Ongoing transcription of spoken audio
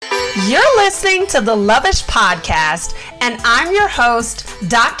You're listening to the Lovish Podcast, and I'm your host,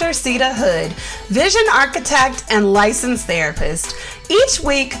 Dr. Sita Hood, vision architect and licensed therapist. Each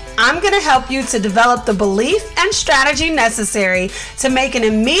week, I'm going to help you to develop the belief and strategy necessary to make an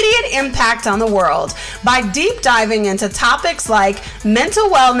immediate impact on the world by deep diving into topics like mental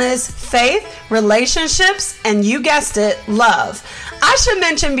wellness, faith, relationships, and you guessed it, love. I should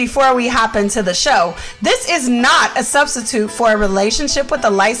mention before we hop into the show, this is not a substitute for a relationship with a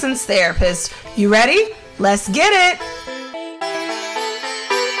licensed therapist. You ready? Let's get it.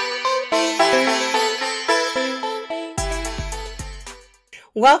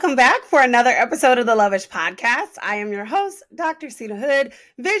 Welcome back for another episode of the Lovish Podcast. I am your host, Dr. Sita Hood,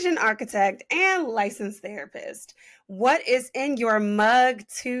 vision architect and licensed therapist. What is in your mug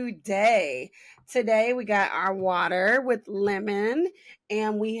today? Today we got our water with lemon,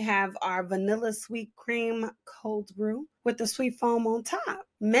 and we have our vanilla sweet cream cold brew with the sweet foam on top.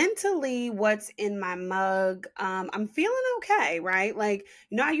 Mentally, what's in my mug? I'm feeling okay, right? Like,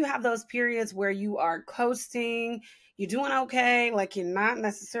 you know how you have those periods where you are coasting, you're doing okay, like you're not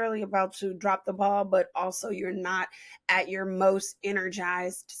necessarily about to drop the ball, but also you're not at your most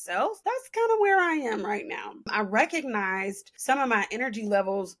energized self. That's kind of where I am right now. I recognized some of my energy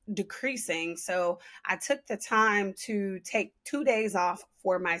levels decreasing, so I took the time to take 2 days off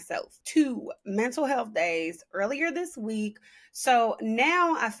for myself, 2 mental health days earlier this week. So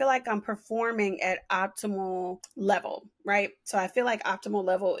now I feel like I'm performing at optimal level, right? So I feel like optimal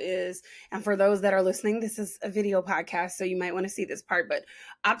level is, and for those that are listening, this is a video podcast, so you might want to see this part, but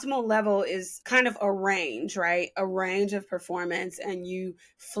optimal level is kind of a range, right? A range of performance, and you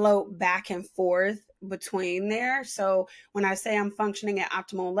float back and forth between there. So when I say I'm functioning at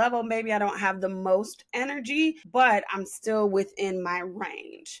optimal level, maybe I don't have the most energy, but I'm still within my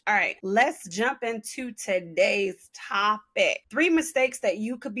range. All right, let's jump into today's topic. 3 mistakes that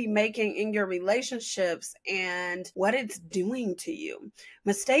you could be making in your relationships and what it's doing to you.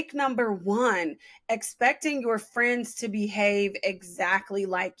 Mistake number 1, expecting your friends to behave exactly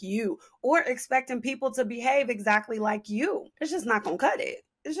like you, or expecting people to behave exactly like you. It's just not gonna cut it.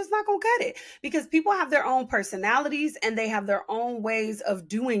 It's just not going to cut it, because people have their own personalities and they have their own ways of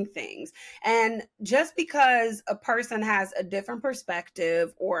doing things. And just because a person has a different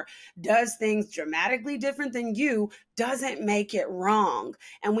perspective or does things dramatically different than you doesn't make it wrong.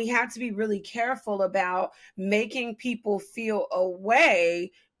 And we have to be really careful about making people feel a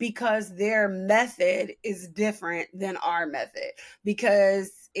way because their method is different than our method.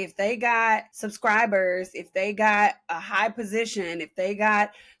 Because if they got subscribers, if they got a high position, if they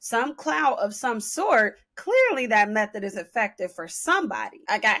got some clout of some sort, clearly that method is effective for somebody.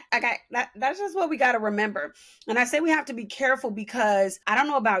 That's just what we got to remember. And I say we have to be careful because I don't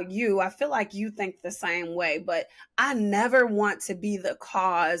know about you. I feel like you think the same way, but I never want to be the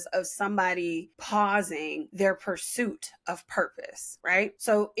cause of somebody pausing their pursuit of purpose, right?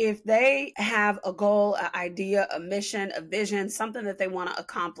 So if they have a goal, an idea, a mission, a vision, something that they want to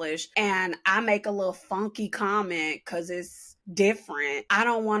accomplish, and I make a little funky comment because it's different, I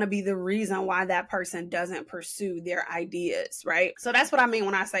don't want to be the reason why that person doesn't pursue their ideas, right? So that's what I mean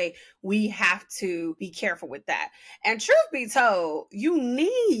when I say we have to be careful with that. And truth be told, you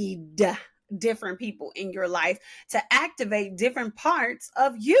need different people in your life to activate different parts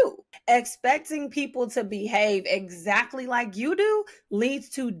of you. Expecting people to behave exactly like you do leads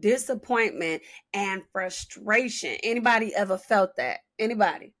to disappointment and frustration. Anybody ever felt that?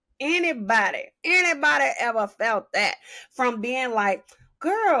 Anybody ever felt that? From being like,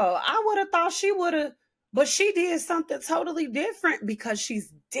 girl, I would have thought she would have, but she did something totally different because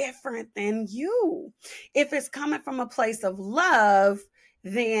she's different than you. If it's coming from a place of love,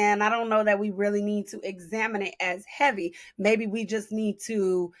 then I don't know that we really need to examine it as heavy. Maybe we just need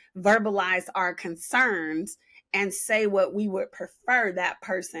to verbalize our concerns and say what we would prefer that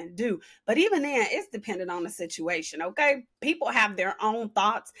person do. But even then, it's dependent on the situation, okay? People have their own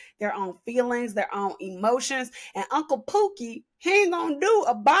thoughts, their own feelings, their own emotions. And Uncle Pookie, he ain't gonna do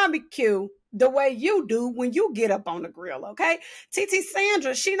a barbecue the way you do when you get up on the grill, okay? TT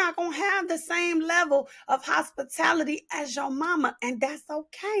Sandra, she not gonna have the same level of hospitality as your mama, and that's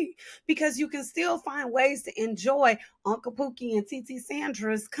okay, because you can still find ways to enjoy Uncle Pookie and TT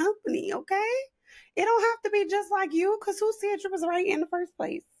Sandra's company, okay? It don't have to be just like you, because who said you was right in the first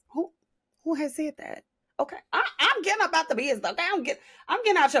place? Who has said that? Okay, I'm getting about the business, okay? I'm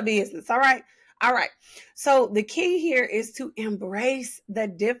getting out your business, all right? All right. So the key here is to embrace the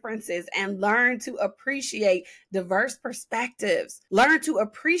differences and learn to appreciate diverse perspectives. Learn to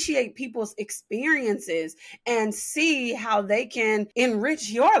appreciate people's experiences and see how they can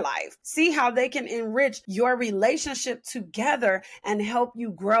enrich your life. See how they can enrich your relationship together and help you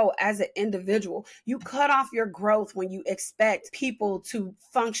grow as an individual. You cut off your growth when you expect people to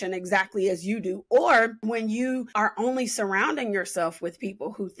function exactly as you do, or when you are only surrounding yourself with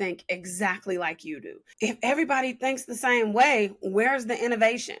people who think exactly like you do. If everybody thinks the same way, where's the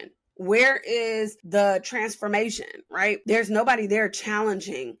innovation? Where is the transformation, right? There's nobody there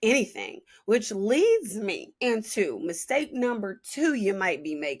challenging anything, which leads me into mistake number 2 you might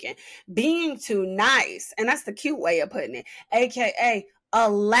be making, being too nice. And that's the cute way of putting it, aka a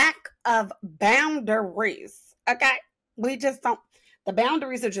lack of boundaries, okay? We just don't, the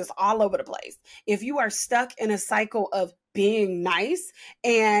boundaries are just all over the place. If you are stuck in a cycle of being nice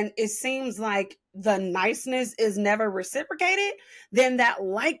and it seems like the niceness is never reciprocated, then that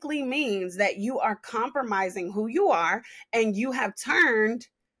likely means that you are compromising who you are and you have turned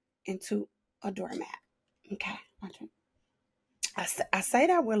into a doormat. Okay. I say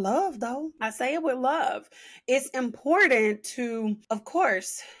that with love, though. I say it with love. It's important to, of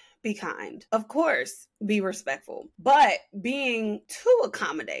course, be kind. Of course, be respectful. But being too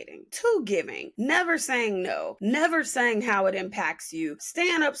accommodating, too giving, never saying no, never saying how it impacts you,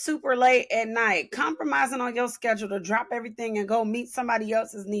 staying up super late at night, compromising on your schedule to drop everything and go meet somebody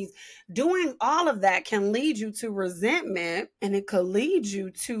else's needs, doing all of that can lead you to resentment, and it could lead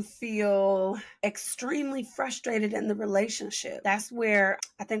you to feel extremely frustrated in the relationship. That's where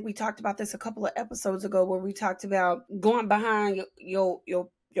I think we talked about this a couple of episodes ago, where we talked about going behind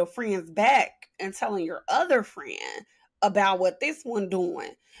your friend's back and telling your other friend about what this one doing.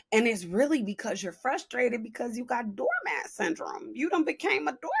 And it's really because you're frustrated because you got doormat syndrome. You done became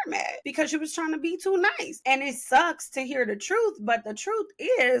a doormat because you was trying to be too nice. And it sucks to hear the truth, but the truth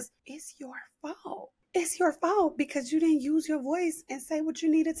is, it's your fault. It's your fault because you didn't use your voice and say what you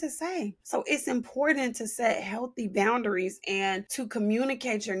needed to say. So it's important to set healthy boundaries and to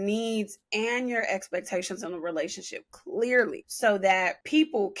communicate your needs and your expectations in a relationship clearly so that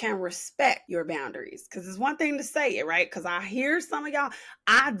people can respect your boundaries. Because it's one thing to say it, right? Because I hear some of y'all,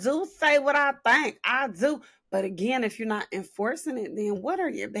 I do say what I think. I do. But again, if you're not enforcing it, then what are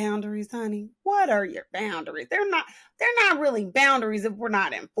your boundaries, honey? What are your boundaries? They're not really boundaries if we're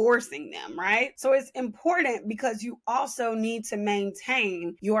not enforcing them, right? So it's important because you also need to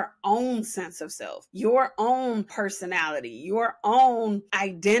maintain your own sense of self, your own personality, your own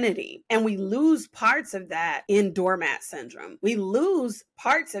identity. And we lose parts of that in doormat syndrome. We lose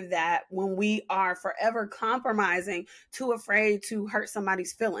parts of that when we are forever compromising, too afraid to hurt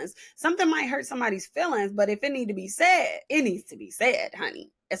somebody's feelings. Something might hurt somebody's feelings, but if it needs to be said, it needs to be said,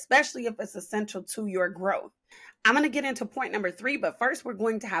 honey, especially if it's essential to your growth. I'm going to get into point number 3, but first we're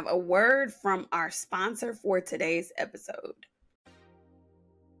going to have a word from our sponsor for today's episode.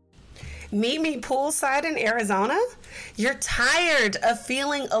 Meet me poolside in Arizona? You're tired of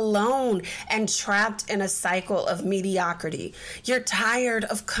feeling alone and trapped in a cycle of mediocrity. You're tired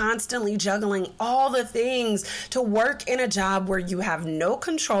of constantly juggling all the things to work in a job where you have no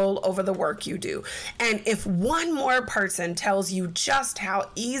control over the work you do. And if one more person tells you just how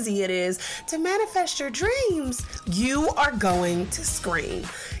easy it is to manifest your dreams, you are going to scream.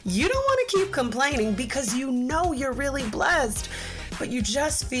 You don't want to keep complaining because you know you're really blessed, but you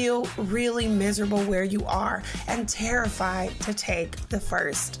just feel really miserable where you are and terrified to take the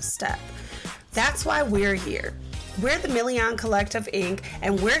first step. That's why we're here. We're the Million Collective, Inc.,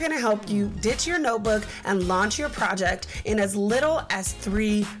 and we're going to help you ditch your notebook and launch your project in as little as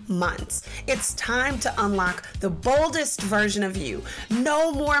 3 months. It's time to unlock the boldest version of you.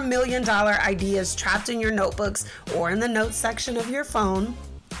 No more $1 million ideas trapped in your notebooks or in the notes section of your phone.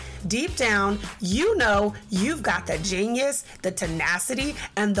 Deep down, you know you've got the genius, the tenacity,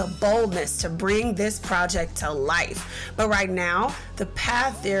 and the boldness to bring this project to life. But right now, the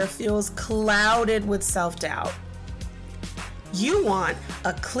path there feels clouded with self-doubt. You want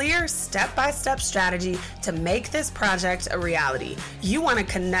a clear step-by-step strategy to make this project a reality. You want to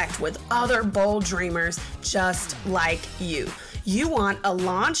connect with other bold dreamers just like you. You want a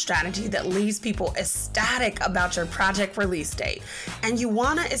launch strategy that leaves people ecstatic about your project release date. And you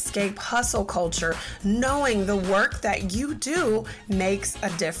want to escape hustle culture, knowing the work that you do makes a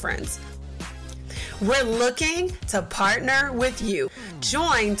difference. We're looking to partner with you.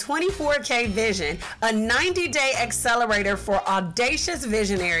 Join 24K Vision, a 90-day accelerator for audacious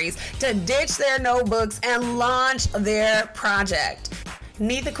visionaries to ditch their notebooks and launch their project.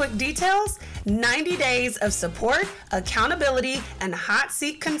 Need the quick details? 90 days of support, accountability, and hot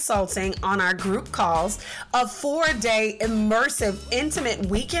seat consulting on our group calls, a 4-day immersive, intimate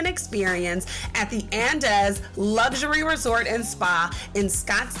weekend experience at the Andes Luxury Resort and Spa in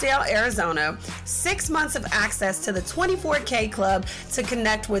Scottsdale, Arizona, 6 months of access to the 24K Club to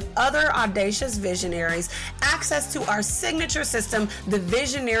connect with other audacious visionaries, access to our signature system, the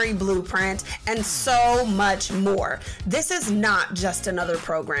Visionary Blueprint, and so much more. This is not just another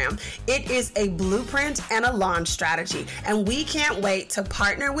program. It is a blueprint and a launch strategy, and we can't wait to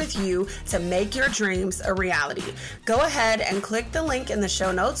partner with you to make your dreams a reality. Go ahead and click the link in the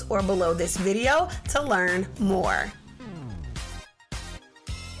show notes or below this video to learn more.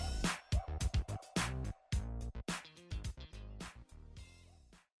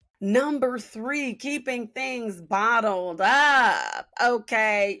 Number 3, keeping things bottled up.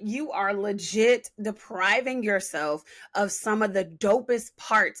 Okay, you are legit depriving yourself of some of the dopest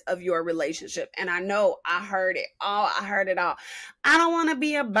parts of your relationship. And I know I heard it all. I don't want to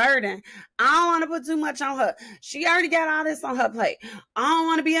be a burden. I don't want to put too much on her. She already got all this on her plate. I don't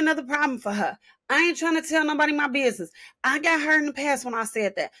want to be another problem for her. I ain't trying to tell nobody my business. I got hurt in the past when I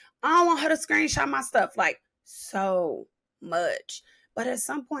said that. I don't want her to screenshot my stuff. Like, so much. But at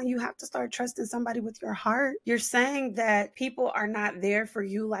some point, you have to start trusting somebody with your heart. You're saying that people are not there for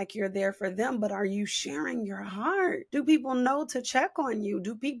you like you're there for them, but are you sharing your heart? Do people know to check on you?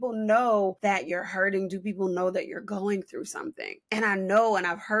 Do people know that you're hurting? Do people know that you're going through something? And I know, and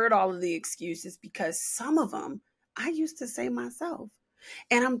I've heard all of the excuses because some of them I used to say myself.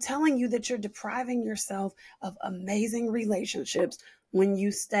 And I'm telling you that you're depriving yourself of amazing relationships when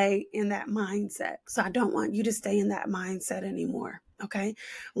you stay in that mindset. So I don't want you to stay in that mindset anymore. Okay.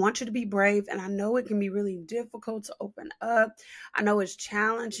 I want you to be brave. And I know it can be really difficult to open up. I know it's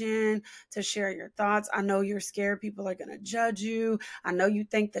challenging to share your thoughts. I know you're scared people are going to judge you. I know you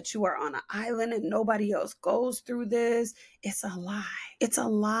think that you are on an island and nobody else goes through this. It's a lie. It's a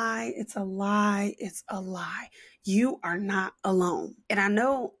lie. It's a lie. It's a lie. You are not alone. And I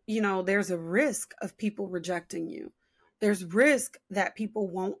know, there's a risk of people rejecting you. There's risk that people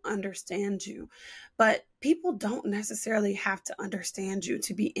won't understand you, but people don't necessarily have to understand you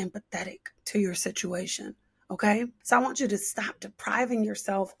to be empathetic to your situation. Okay. So I want you to stop depriving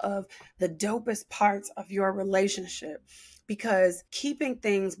yourself of the dopest parts of your relationship, because keeping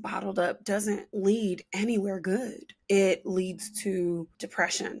things bottled up doesn't lead anywhere good. It leads to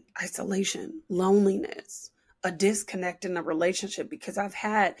depression, isolation, loneliness, a disconnect in a relationship, because I've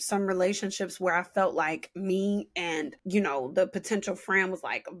had some relationships where I felt like me and, the potential friend was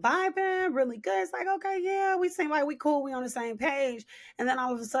like vibing really good. It's like, okay, yeah, we seem like we cool. We on the same page. And then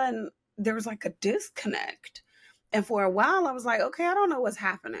all of a sudden there was like a disconnect. And for a while I was like, okay, I don't know what's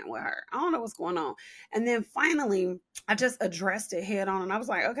happening with her. I don't know what's going on. And then finally I just addressed it head on. And I was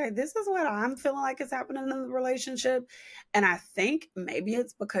like, okay, this is what I'm feeling like is happening in the relationship. And I think maybe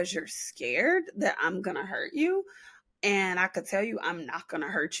it's because you're scared that I'm going to hurt you. And I could tell you, I'm not going to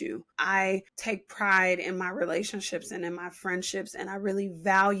hurt you. I take pride in my relationships and in my friendships, and I really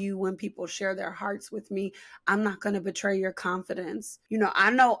value when people share their hearts with me. I'm not going to betray your confidence. I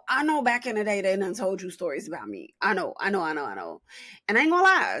know back in the day, they done told you stories about me. I know. And I ain't gonna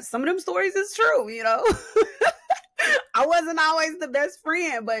lie, some of them stories is true, I wasn't always the best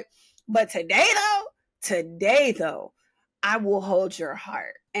friend, but today though, I will hold your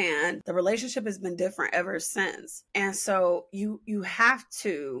heart. And the relationship has been different ever since. And so you have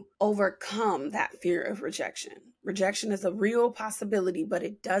to overcome that fear of rejection. Rejection is a real possibility, but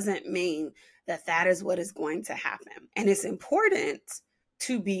it doesn't mean that is what is going to happen. And it's important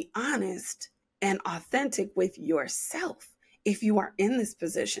to be honest and authentic with yourself. If you are in this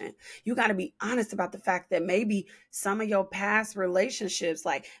position, you got to be honest about the fact that maybe some of your past relationships,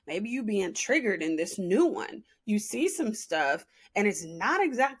 like maybe you being triggered in this new one, you see some stuff and it's not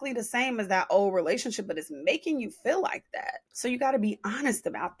exactly the same as that old relationship, but it's making you feel like that. So you got to be honest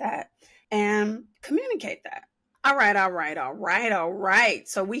about that and communicate that. All right.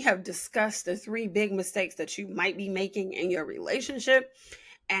 So we have discussed the 3 big mistakes that you might be making in your relationship.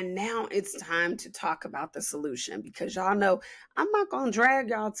 And now it's time to talk about the solution, because y'all know I'm not going to drag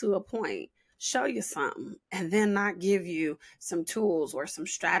y'all to a point, show you something, and then not give you some tools or some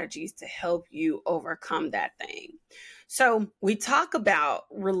strategies to help you overcome that thing. So we talk about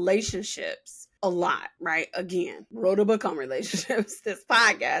relationships a lot, right? Again, wrote a book on relationships. This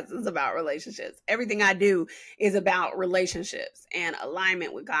podcast is about relationships. Everything I do is about relationships and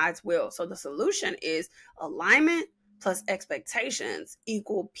alignment with God's will. So the solution is alignment plus expectations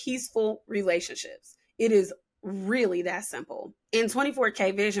equal peaceful relationships. It is really that simple. In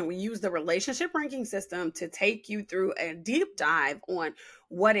 24K Vision, we use the relationship ranking system to take you through a deep dive on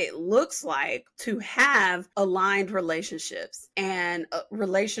what it looks like to have aligned relationships and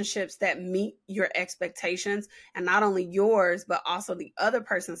relationships that meet your expectations, and not only yours, but also the other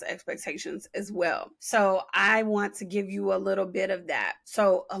person's expectations as well. So I want to give you a little bit of that.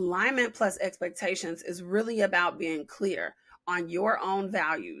 So alignment plus expectations is really about being clear on your own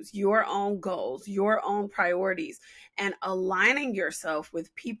values, your own goals, your own priorities, and aligning yourself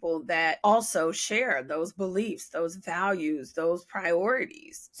with people that also share those beliefs, those values, those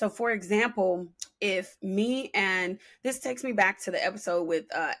priorities. So for example, if me and this takes me back to the episode with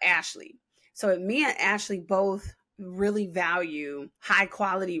Ashley. So if me and Ashley both really value high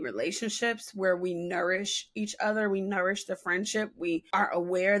quality relationships where we nourish each other, we nourish the friendship, we are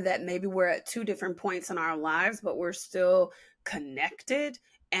aware that maybe we're at two different points in our lives, but we're still connected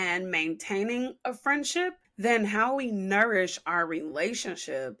and maintaining a friendship, then how we nourish our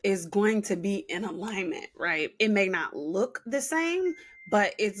relationship is going to be in alignment, right? It may not look the same,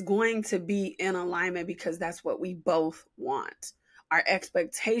 but it's going to be in alignment because that's what we both want. Our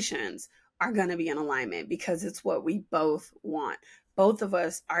expectations are going to be in alignment because it's what we both want. Both of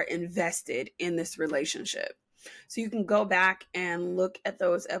us are invested in this relationship. So you can go back and look at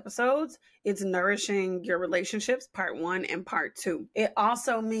those episodes. It's nourishing your relationships, part 1 and part 2. It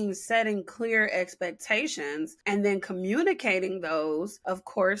also means setting clear expectations and then communicating those, of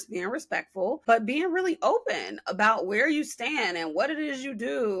course, being respectful, but being really open about where you stand and what it is you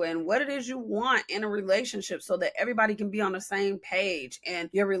do and what it is you want in a relationship so that everybody can be on the same page and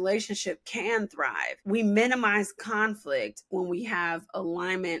your relationship can thrive. We minimize conflict when we have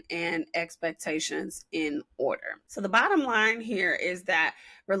alignment and expectations in order. So the bottom line here is that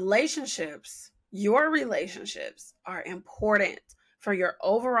your relationships are important for your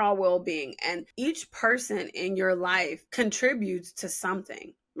overall well-being, and each person in your life contributes to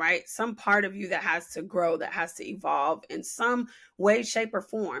something, right? Some part of you that has to grow, that has to evolve in some way, shape, or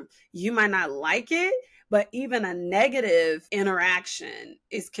form. You might not like it, but even a negative interaction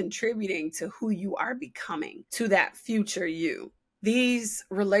is contributing to who you are becoming, to that future you. These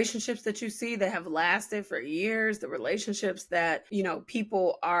relationships that you see that have lasted for years, the relationships that,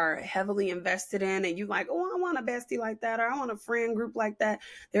 people are heavily invested in and you like, oh, I want a bestie like that, or I want a friend group like that.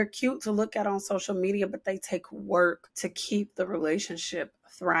 They're cute to look at on social media, but they take work to keep the relationship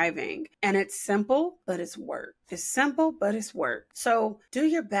thriving. And it's simple, but it's work. It's simple, but it's work. So do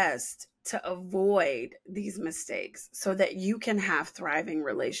your best to avoid these mistakes so that you can have thriving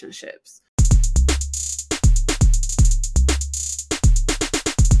relationships.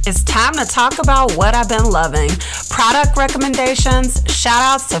 It's time to talk about what I've been loving. Product recommendations, shout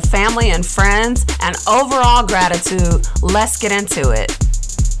outs to family and friends, and overall gratitude. Let's get into it.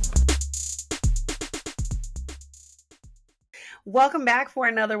 Welcome back for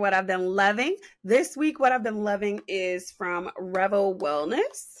another What I've Been Loving. This week, what I've been loving is from Revel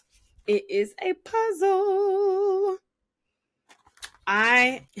Wellness. It is a puzzle.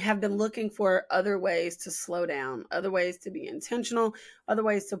 I have been looking for other ways to slow down, other ways to be intentional, other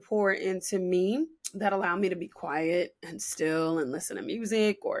ways to pour into me that allow me to be quiet and still and listen to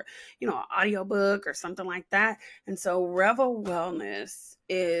music or, an audiobook or something like that. And so Revel Wellness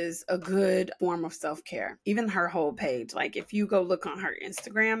is a good form of self-care. Even her whole page, like if you go look on her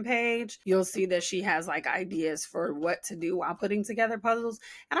Instagram page, you'll see that she has like ideas for what to do while putting together puzzles.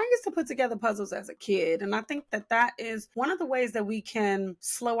 And I used to put together puzzles as a kid. And I think that is one of the ways that we can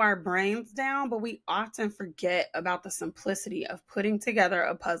slow our brains down, but we often forget about the simplicity of putting together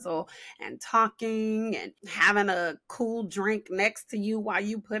a puzzle and talking and having a cool drink next to you while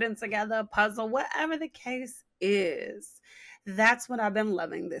you putting together a puzzle, whatever the case is. That's what I've been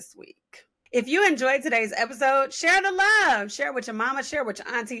loving this week. If you enjoyed today's episode, share the love. Share it with your mama, share it with your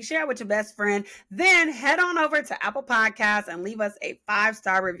auntie, share it with your best friend. Then head on over to Apple Podcasts and leave us a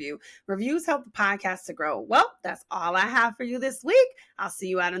 5-star review. Reviews help the podcast to grow. Well, that's all I have for you this week. I'll see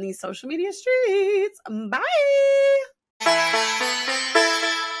you out on these social media streets. Bye.